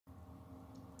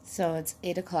So it's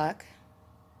 8 o'clock,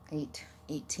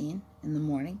 8:18 in the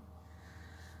morning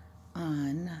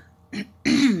on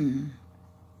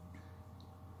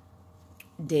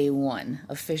day one,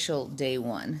 official day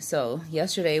one. So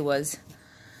yesterday was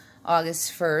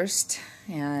August 1st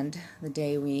and the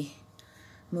day we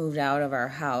moved out of our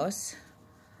house,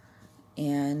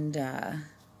 and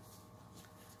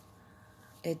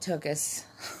it took us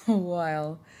a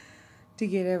while to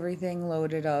get everything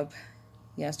loaded up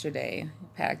yesterday,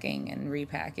 packing and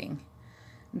repacking,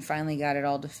 and finally got it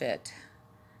all to fit,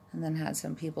 and then had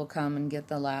some people come and get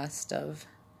the last of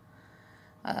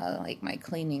like my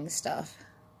cleaning stuff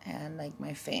and like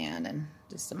my fan and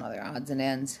just some other odds and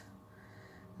ends,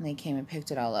 and they came and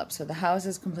picked it all up. So the house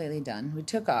is completely done. We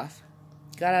took off,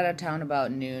 got out of town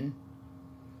about noon,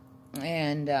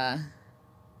 and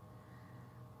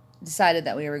decided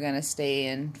that we were going to stay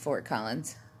in Fort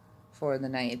Collins for the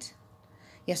night.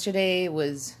 Yesterday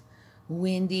was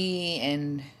windy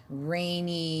and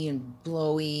rainy and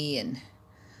blowy, and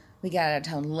we got out of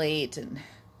town late, and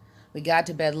we got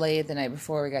to bed late the night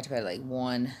before. We got to bed at like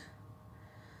 1.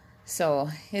 So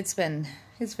it's been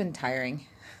tiring.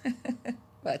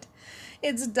 But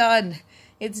it's done.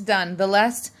 It's done.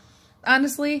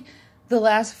 Honestly, the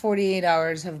last 48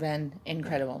 hours have been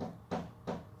incredible.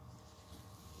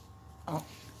 Oh.